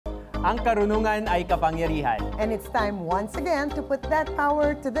Ang karunungan ay kapangyarihan. And it's time once again to put that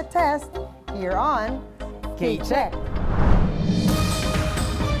power to the test here on KCHECK.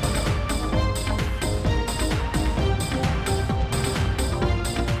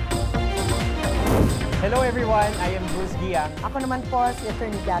 Hello everyone, I am Bruce Giang. Ako naman po si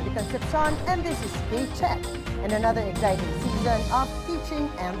Attorney Gabby Concepcion, and this is KCHECK and another exciting season of teaching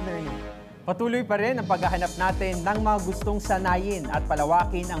and learning. Patuloy pa rin ang paghahanap natin ng mga gustong sanayin at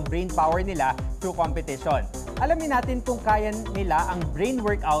palawakin ang brain power nila through competition. Alamin natin kung kaya nila ang brain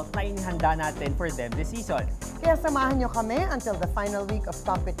workout na inihanda natin for them this season. Kaya samahan nyo kami until the final week of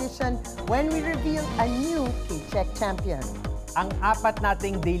competition when we reveal a new KCHECK champion. Ang apat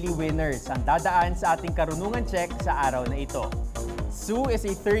nating daily winners ang dadaan sa ating Karunungan Check sa araw na ito. Sue is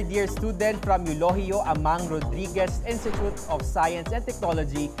a third-year student from Eulogio Amang Rodriguez Institute of Science and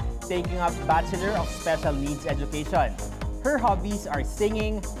Technology taking up Bachelor of Special Needs Education. Her hobbies are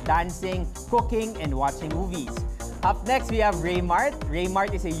singing, dancing, cooking, and watching movies. Up next, we have Raymart.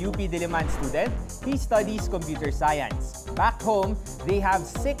 Raymart is a UP Diliman student. He studies computer science. Back home, they have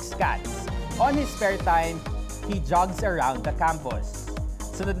 6 cats. On his spare time, he jogs around the campus.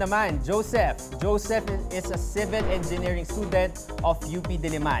 Sunod naman, Joseph. Joseph is a civil engineering student of UP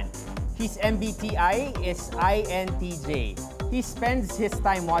Diliman. His MBTI is INTJ. He spends his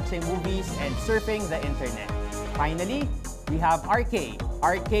time watching movies and surfing the internet. Finally, we have RK.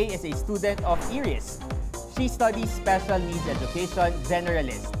 RK is a student of Iris. She studies special needs education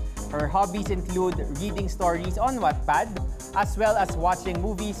generalist. Her hobbies include reading stories on Wattpad, as well as watching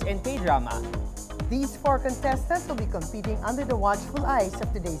movies and K-drama. These 4 contestants will be competing under the watchful eyes of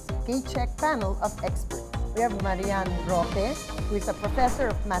today's KCHECK panel of experts. We have Marian Roque, who is a professor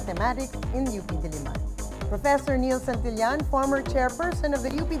of mathematics in UP Diliman. Professor Neil Santillan, former chairperson of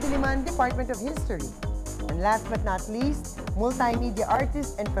the UP Diliman Department of History. And last but not least, multimedia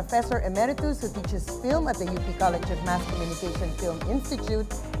artist and professor emeritus who teaches film at the UP College of Mass Communication Film Institute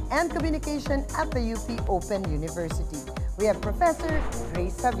and communication at the UP Open University. We have Professor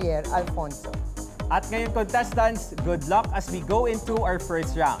Grace Javier Alfonso. At ngayon, contestants, good luck as we go into our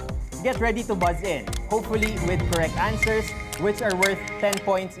first round. Get ready to buzz in, hopefully with correct answers, which are worth 10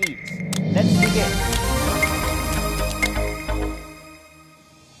 points each. Let's begin.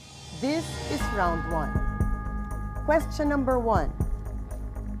 This is round 1. Question number 1.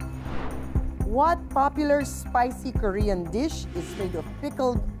 What popular spicy Korean dish is made of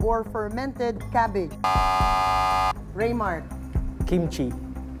pickled or fermented cabbage? Raymart. Kimchi.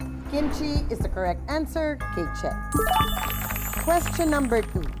 Kimchi is the correct answer. KCHECK. Question number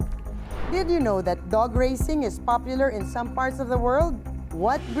 2. Did you know that dog racing is popular in some parts of the world?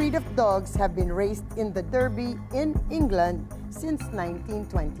 What breed of dogs have been raced in the Derby in England since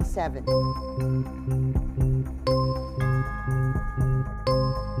 1927?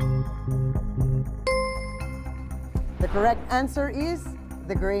 The correct answer is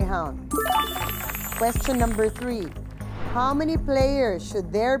the Greyhound. Question number 3. How many players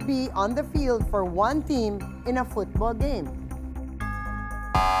should there be on the field for one team in a football game?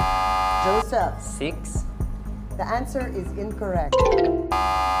 Joseph. 6. The answer is incorrect.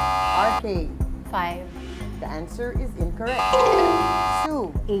 RK. 5. The answer is incorrect.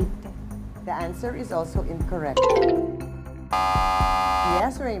 Sue. 8. The answer is also incorrect.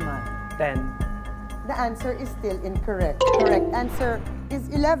 Yes, Raymond. 10. The answer is still incorrect. Correct answer is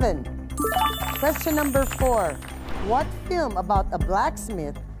 11. Question number 4. What film about a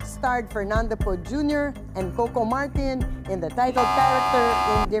blacksmith starred Fernando Poe Jr. and Coco Martin in the title character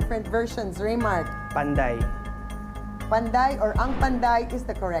in different versions? Raymart. Panday. Panday or Ang Panday is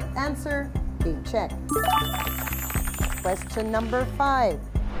the correct answer. KCHECK. Question number 5.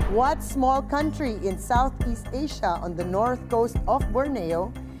 What small country in Southeast Asia on the north coast of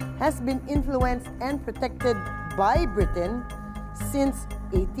Borneo has been influenced and protected by Britain since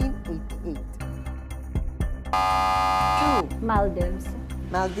 1888? 2. Maldives.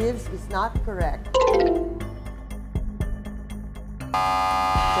 Maldives is not correct.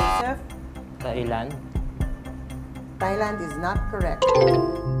 Joseph? Thailand. Thailand is not correct.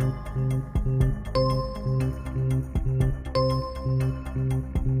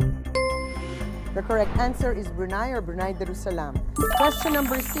 The correct answer is Brunei or Brunei Darussalam. Question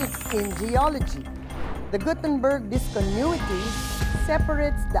number 6 in geology. The Gutenberg discontinuity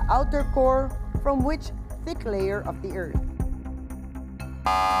separates the outer core from which thick layer of the Earth?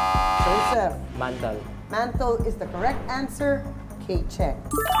 Joseph. Mantle. Mantle is the correct answer. KCHECK.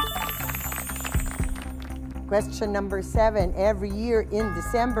 Question number 7. Every year in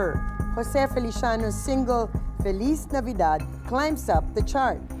December, Jose Feliciano's single Feliz Navidad climbs up the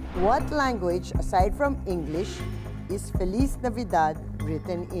chart. What language, aside from English, is Feliz Navidad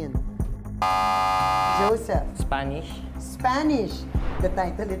written in? Joseph. Spanish. Spanish. The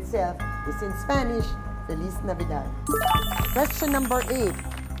title itself is in Spanish. Feliz Navidad. Question number 8.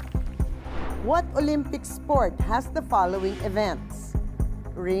 What Olympic sport has the following events?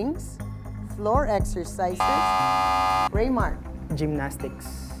 Rings, floor exercises, Raymark.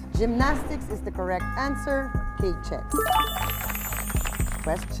 Gymnastics. Gymnastics is the correct answer. KCHECK.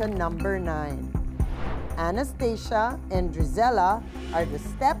 Question number 9. Anastasia and Drizella are the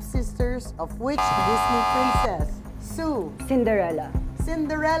stepsisters of which Disney princess? Sue. Cinderella.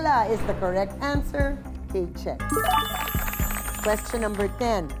 Cinderella is the correct answer. KCHECK. Question number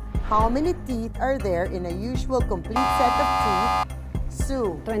 10. How many teeth are there in a usual complete set of teeth?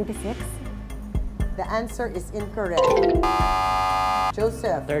 Sue. 26. The answer is incorrect.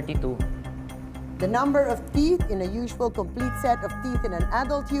 Joseph. 32. The number of teeth in a usual complete set of teeth in an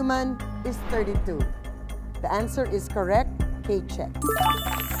adult human is 32. The answer is correct. KCHECK.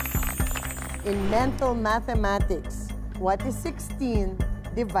 In mental mathematics, what is 16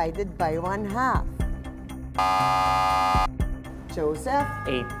 divided by 1/2? Joseph.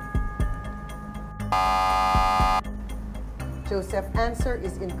 8. Joseph's answer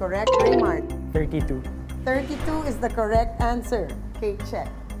is incorrect. Raymart. 32. 32 is the correct answer.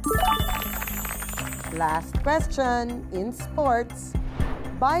 KCHECK. Last question. In sports,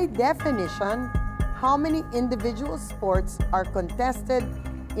 by definition, how many individual sports are contested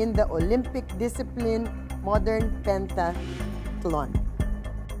in the Olympic discipline modern pentathlon?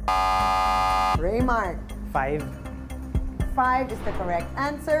 Raymart. 5. 5 is the correct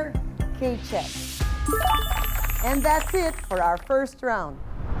answer. KCHECK. And that's it for our first round.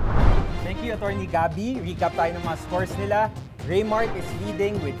 Thank you, Attorney Gabby. Recap tayo ng mga scores nila. Raymart is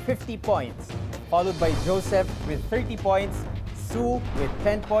leading with 50 points, followed by Joseph with 30 points, Sue with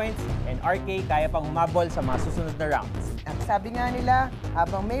 10 points, and RK kaya pang humabol sa mga susunod na rounds. At sabi nga nila,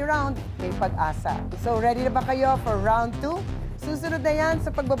 habang may round, may pag-asa. So ready na ba kayo for round 2? Susunod na yan sa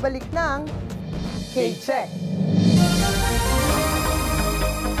pagbabalik ng KCHECK.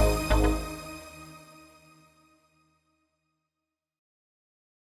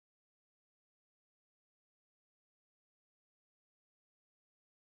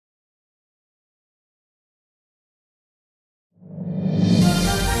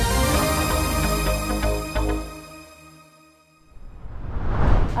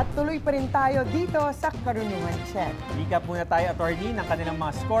 At tuloy pa rin tayo dito sa Karunungan Check. Recap muna tayo, Attorney, ng kanilang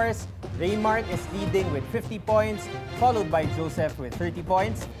mga scores. Raymart is leading with 50 points, followed by Joseph with 30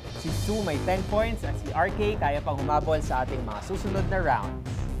 points. Si Sue may 10 points at si RK kaya pang humabol sa ating mga susunod na rounds.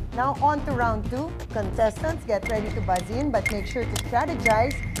 Now on to round 2. Contestants, get ready to buzz in, but make sure to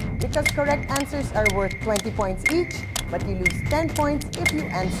strategize because correct answers are worth 20 points each, but you lose 10 points if you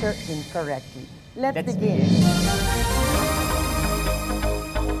answer incorrectly. Let's begin.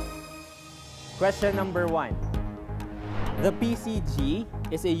 Question number 1. The PCG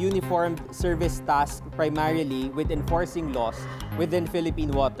is a uniformed service tasked primarily with enforcing laws within Philippine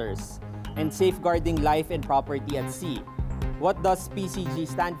waters and safeguarding life and property at sea. What does PCG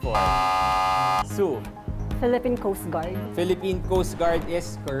stand for? Sue. Philippine Coast Guard. Philippine Coast Guard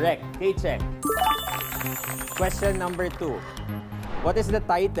is correct. KCHECK. Question number 2. What is the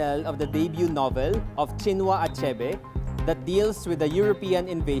title of the debut novel of Chinua Achebe that deals with the European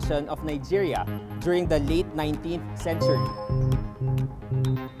invasion of Nigeria during the late 19th century?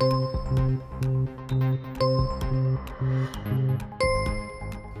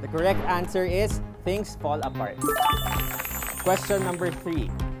 The correct answer is Things Fall Apart. Question number 3.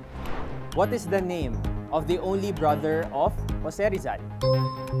 What is the name of the only brother of Jose Rizal?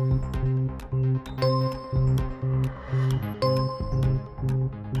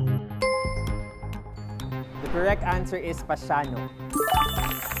 The correct answer is Pasiano.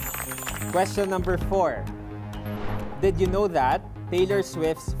 Question number 4. Did you know that Taylor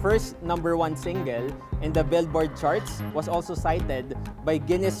Swift's first #1 single in the Billboard charts was also cited by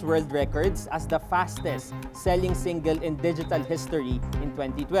Guinness World Records as the fastest selling single in digital history in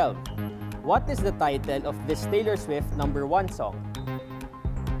 2012? What is the title of this Taylor Swift #1 song?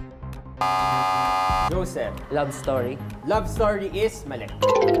 Joseph. Love Story. Love Story is mali.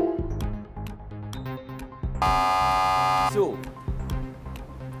 Sue.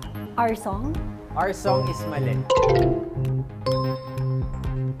 Our Song. Our Song is mali.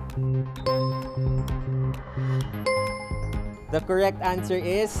 The correct answer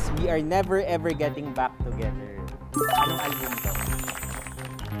is We Are Never Ever Getting Back Together. Anong album to?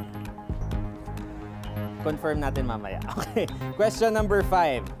 Confirm natin mamaya. Okay. Question number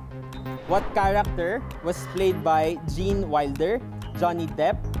 5. What character was played by Gene Wilder, Johnny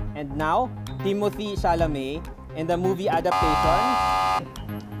Depp, and now Timothy Chalamet in the movie adaptation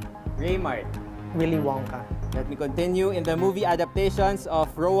Raymart. Willy Wonka. Let me continue. In the movie adaptations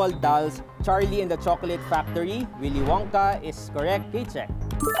of Roald Dahl's Charlie and the Chocolate Factory, Willy Wonka is correct. KCHECK.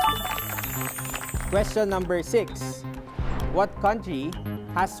 Question number 6. What country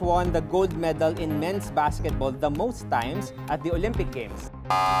has won the gold medal in men's basketball the most times at the Olympic Games?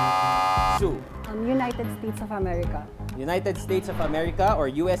 Sue. United States of America. United States of America or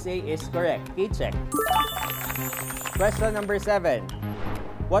USA is correct. KCHECK. Question number 7.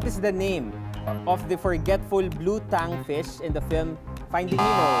 What is the name of the forgetful blue tang fish in the film Finding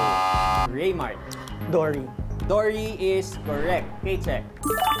Nemo? Raymart. Dory. Dory is correct. KCHECK.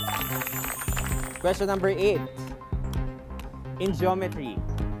 Question number 8. In geometry,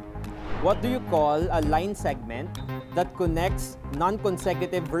 what do you call a line segment that connects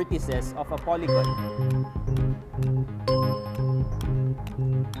non-consecutive vertices of a polygon?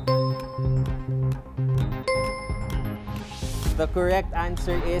 The correct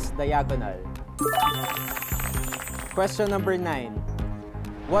answer is diagonal. Question number 9.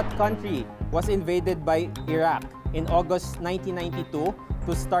 What country was invaded by Iraq in August 1992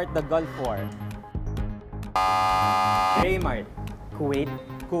 to start the Gulf War? Raymart. Kuwait.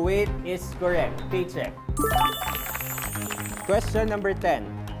 Kuwait is correct. KCHECK. Question number 10.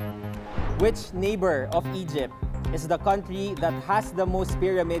 Which neighbor of Egypt is the country that has the most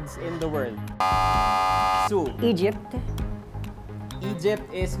pyramids in the world? Sue. Egypt. Egypt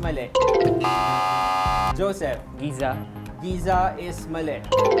is mali. Joseph. Giza. Giza is mali.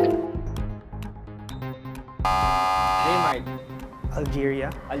 Raymart. Algeria.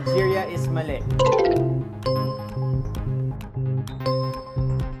 Algeria is mali.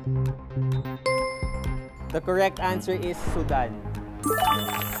 The correct answer is Sudan.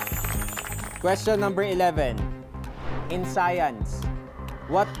 Question number 11. In science,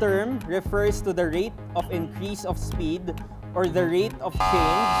 what term refers to the rate of increase of speed or the rate of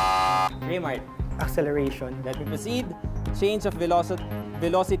change? Raymart. Acceleration. Let me proceed. Change of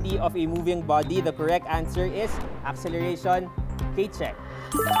velocity of a moving body. The correct answer is acceleration. KCHECK.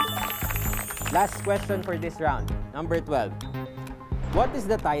 Last question for this round. Number 12. What is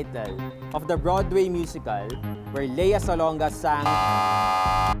the title of the Broadway musical where Lea Salonga sang...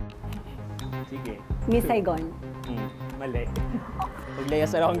 Sige. Miss Saigon. Mali. Huwag Lea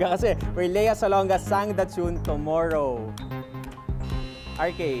Salonga kasi. Where Lea Salonga sang the tune Tomorrow.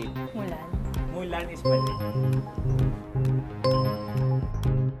 RK. Mulan. Mulan is mali.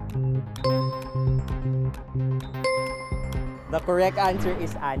 The correct answer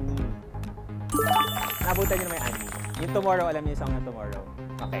is Annie. Nabutan niyo na may Annie. Yung Tomorrow, alam niyo yung song na Tomorrow.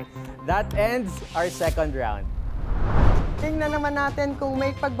 Okay. That ends our second round. Tingnan naman natin kung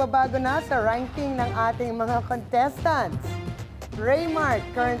may pagbabago na sa ranking ng ating mga contestants. Raymart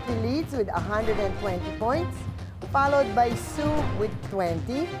currently leads with 120 points, followed by Sue with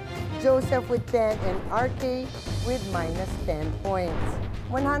 20, Joseph with 10, and RK with minus 10 points.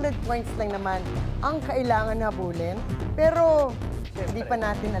 100 points lang naman ang kailangan habulin, pero hindi pa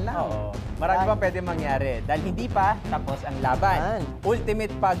natin alam. Oo. Marami pa pwede mangyari dahil hindi pa tapos ang laban.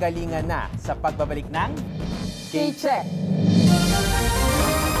 Ultimate pagalingan na sa pagbabalik ng KCHECK!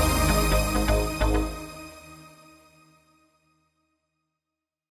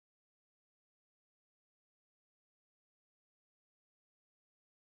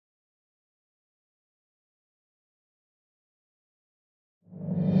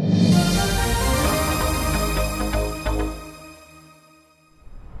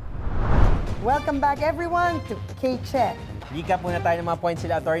 Welcome back everyone to KCHECK. Recap muna tayo ng mga points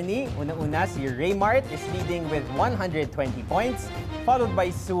sila, attorney. Unang-una, si Raymart is leading with 120 points, followed by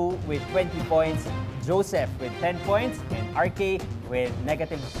Sue with 20 points, Joseph with 10 points, and RK with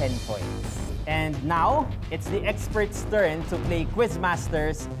negative 10 points. And now, it's the experts' turn to play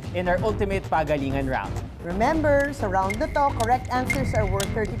Quizmasters in our ultimate pagalingan round. Remember, sa round na to, correct answers are worth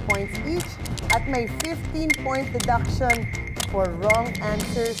 30 points each at may 15-point deduction for wrong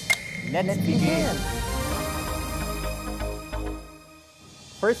answers. Let's begin.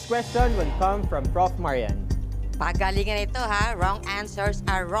 First question will come from Prof. Marian. Pagalingan ito ha, wrong answers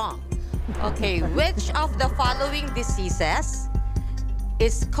are wrong. Okay, which of the following diseases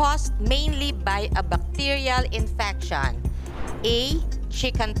is caused mainly by a bacterial infection? A.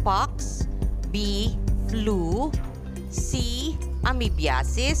 Chickenpox, B. Flu, C.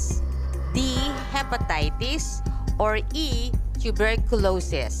 Amoebiasis, D. Hepatitis, or E.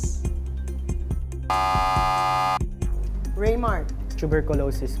 Tuberculosis? Raymart.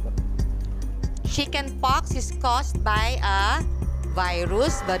 Tuberculosis po. Chickenpox is caused by a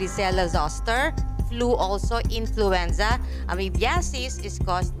virus, varicella zoster. Flu also influenza. Amoebiasis is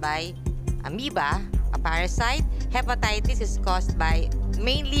caused by amoeba, a parasite. Hepatitis is caused by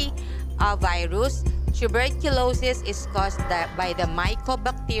mainly virus. Tuberculosis is caused by the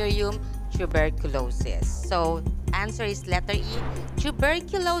Mycobacterium tuberculosis. So, answer is letter E,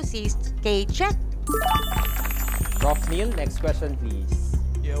 tuberculosis. Okay, check. Prof. Neil, next question please.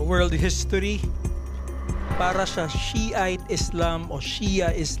 Yeah, world history. Para sa Shiite Islam o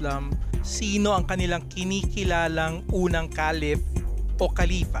Shia Islam, sino ang kanilang kinikilalang unang caliph o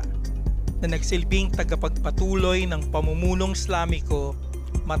kalifa na nagsilbing tagapagpatuloy ng pamumunong Islamiko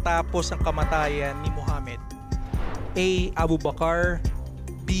matapos ang kamatayan ni Muhammad? A. Abu Bakar,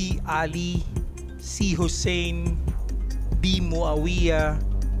 B. Ali, C. Hussein, D. Muawiyah,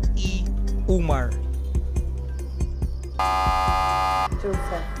 E. Umar.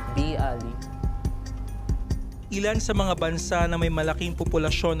 Joseph. B. Ali. Ilan sa mga bansa na may malaking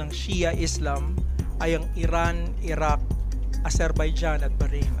populasyon ng Shia Islam ay ang Iran, Iraq, Azerbaijan at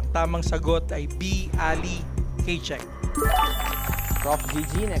Bahrain. Ang tamang sagot ay B. Ali. KCHECK. Prof.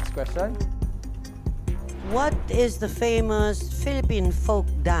 Gigi, next question. What is the famous Philippine folk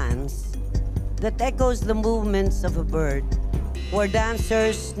dance that echoes the movements of a bird, where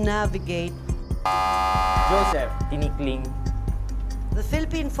dancers navigate? Joseph. Tinikling. The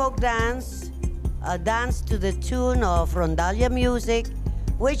Philippine folk dance, a dance to the tune of rondalia music,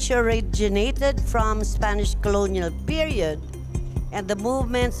 which originated from Spanish colonial period, and the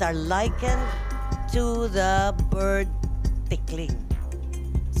movements are likened to the bird tickling.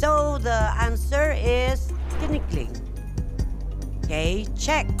 So the answer is tinikling. Okay,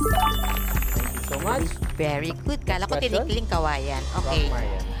 check. Thank you so much. Very good. Kala ko question. tinikling kawayan. Prof. Okay.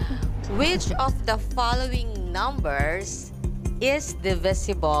 Marian. Which of the following numbers is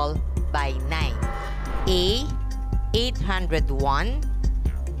divisible by 9? A. 801,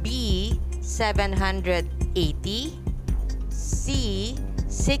 B. 780, C.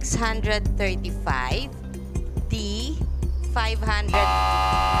 635, D. 500.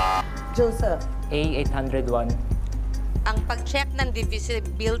 Joseph. A. 801. Ang pag-check ng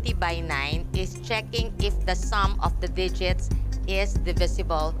divisibility by 9 is checking if the sum of the digits is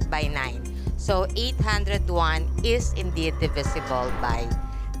divisible by 9. So 801 is indeed divisible by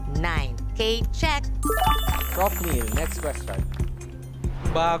 9. Okay, check. Prof. Neil, next question.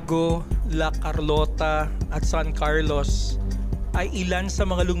 Bago, La Carlota at San Carlos ay ilan sa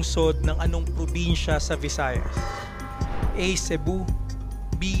mga lungsod ng anong probinsya sa Visayas? A. Cebu,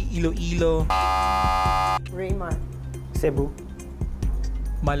 B. Iloilo, Raymar. Cebu.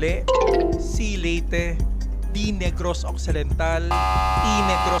 Mali, C. Leyte, D. Negros Occidental, E.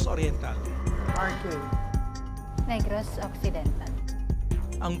 Negros Oriental. RK. Negros Occidental.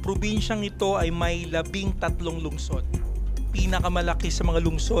 Ang probinsyang ito ay may 13 lungsod. Pinakamalaki sa mga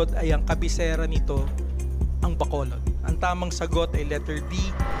lungsod ay ang kabisera nito, ang Bacolod. Ang tamang sagot ay letter D,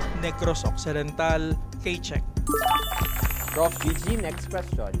 Negros Occidental. KCHECK. Prof. Gigi, next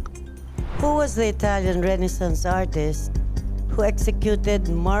question. Who was the Italian Renaissance artist who executed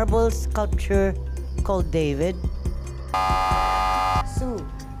marble sculpture called David? Sue.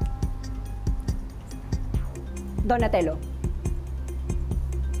 Donatello.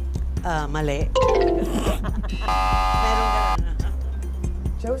 Mali. Meron ka na.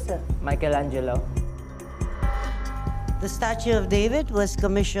 Joseph. Michelangelo. The statue of David was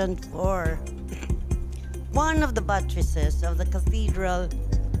commissioned for one of the buttresses of the Cathedral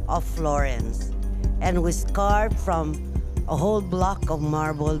of Florence and was carved from a whole block of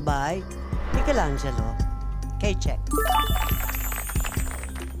marble by Michelangelo. KCHECK.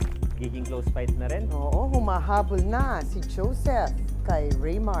 Giging close fight na rin. Oo, humahabol na si Joseph kay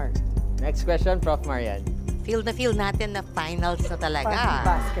Raymar. Next question, Prof. Marian. Feel natin na finals na talaga. Parang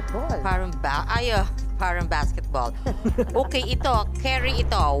basketball. Parang basketball. Okay, ito, carry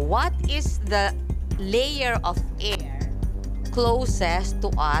ito. What is the layer of air closest to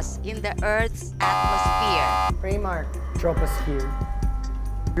us in the Earth's atmosphere? Raymar. Troposphere.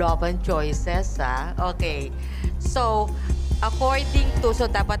 Loban choices, ha? Okay. So, according to, so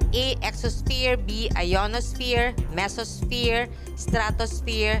dapat A, exosphere, B, ionosphere, mesosphere,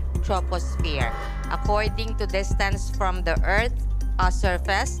 stratosphere, troposphere. According to distance from the Earth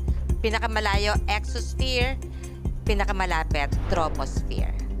surface, pinakamalayo, exosphere, pinakamalapit,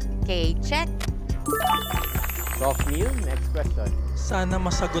 troposphere. Okay, check. Prof. Neil, next question. Sana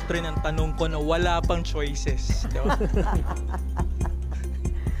masagot rin ang tanong ko na wala pang choices. Di ba?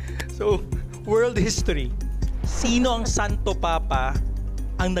 So, world history. Sino ang Santo Papa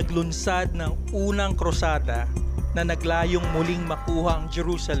ang naglunsad ng unang krusada na naglayong muling makuha ang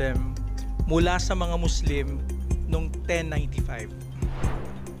Jerusalem mula sa mga Muslim noong 1095?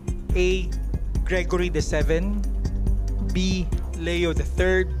 A. Gregory VII, B. Leo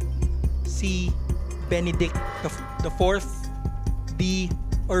III, C. Benedict IV, D.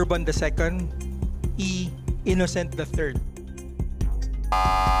 Urban II. E. Innocent III.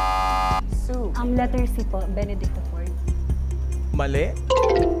 Sue. Letter C po, Benedict IV. Mali.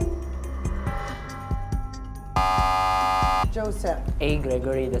 Joseph. A.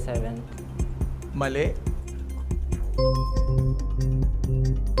 Gregory VII. Mali.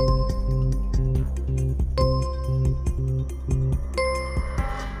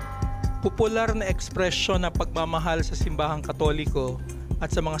 Popular na ekspresyon na pagmamahal sa simbahang Katoliko at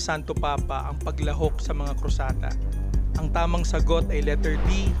sa mga Santo Papa ang paglahok sa mga krusada. Ang tamang sagot ay letter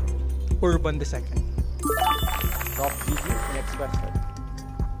D, Urban II. Prof. Gigi, next question.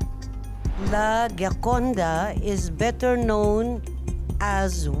 La Gioconda is better known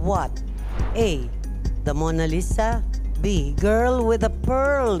as what? A. The Mona Lisa. B. Girl with a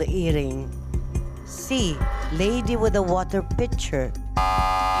pearl earring. C. Lady with a water pitcher.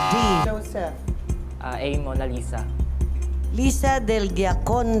 D. Joseph. A. Mona Lisa. Lisa del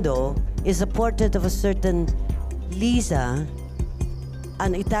Giocondo is a portrait of a certain Lisa,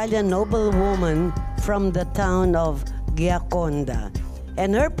 an Italian noblewoman from the town of Gioconda.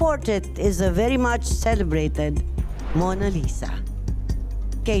 And her portrait is a very much celebrated Mona Lisa.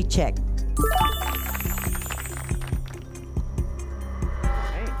 KCHECK.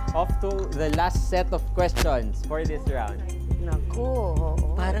 Okay, off to the last set of questions for this round. Naku.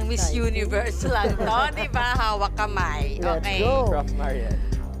 oo, Parang Miss exciting. Universe lang to, di ba? Hawak kamay. Let's Okay. go. Prof. Marian.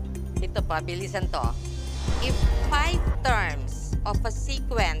 Ito pa, bilisan to. If 5 terms of a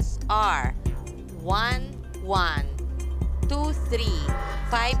sequence are 1, 1, 2, 3,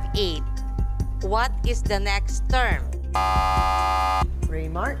 5, 8, what is the next term?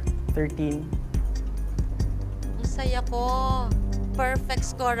 Raymart. 13. Ang saya ko. Perfect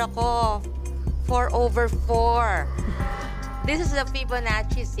score ako. 4/4. This is the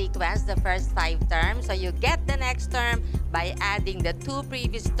Fibonacci sequence, the first 5 terms. So you get the next term by adding the 2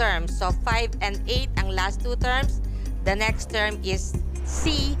 previous terms. So 5 and 8 ang last 2 terms. The next term is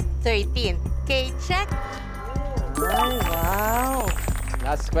C13. KCHECK. Ay, wow.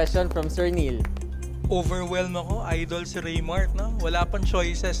 Last question from Sir Neil. Overwhelm ako. Idol si Raymart, no? Wala pang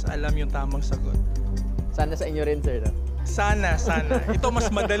choices. Alam yung tamang sagot. Sana sa inyo rin, sir. No? Sana. Ito mas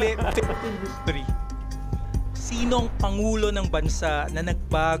madali. Philippine history. Sinong pangulo ng bansa na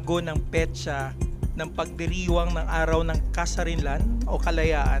nagbago ng petsa ng pagdiriwang ng araw ng kasarinlan o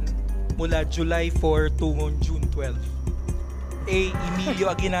kalayaan mula July 4 tungo June 12? A. Emilio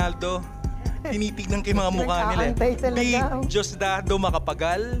Aguinaldo. Tinitignan ko yung mga mukha nila. Nag-aantay B. talaga. Diosdado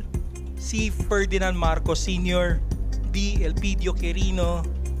Macapagal. C. Ferdinand Marcos Sr. D. Elpidio Quirino.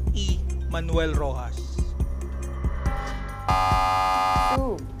 E. Manuel Rojas.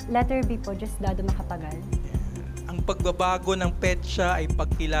 Sue. Letter B po, Diosdado Macapagal. Ang pagbabago ng petsa ay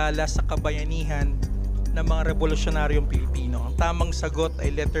pagkilala sa kabayanihan ng mga revolusyonaryong Pilipino. Ang tamang sagot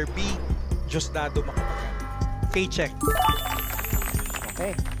ay letter B, Diosdado Macapagal. KCHECK.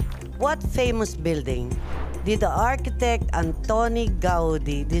 Okay. What famous building did the architect Antoni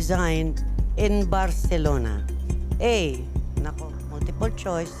Gaudi design in Barcelona? A. Nako, multiple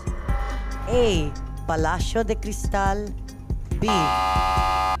choice. A. Palacio de Cristal. B.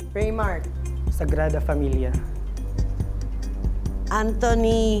 Raymart. Sagrada Familia.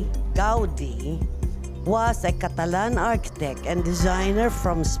 Antoni Gaudi was a Catalan architect and designer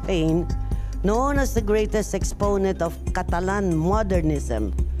from Spain, known as the greatest exponent of Catalan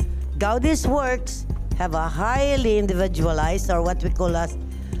modernism. Gaudi's works have a highly individualized, or what we call as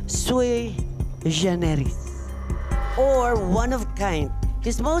sui generis, or one of kind.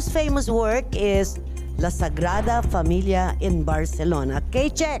 His most famous work is La Sagrada Familia in Barcelona.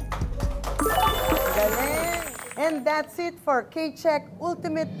 KCHECK. Galing. And that's it for KCHECK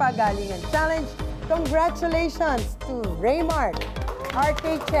Ultimate Pagalingan Challenge. Congratulations to Raymart, our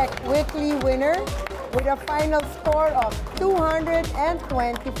KCHECK weekly winner, with a final score of 225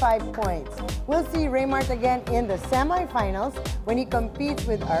 points. We'll see Raymart again in the semifinals when he competes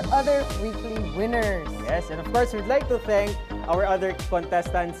with our other weekly winners. Yes, and of course, we'd like to thank our other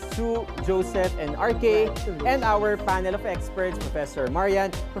contestants, Sue, Joseph, and RK, and our panel of experts, Professor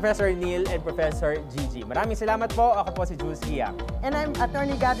Marian, Professor Neil, and Professor Gigi. Maraming salamat po. Ako po si Jules Gia. And I'm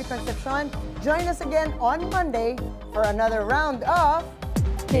Attorney Gabby Concepcion. Join us again on Monday for another round of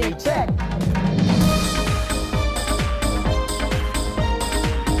KCHECK.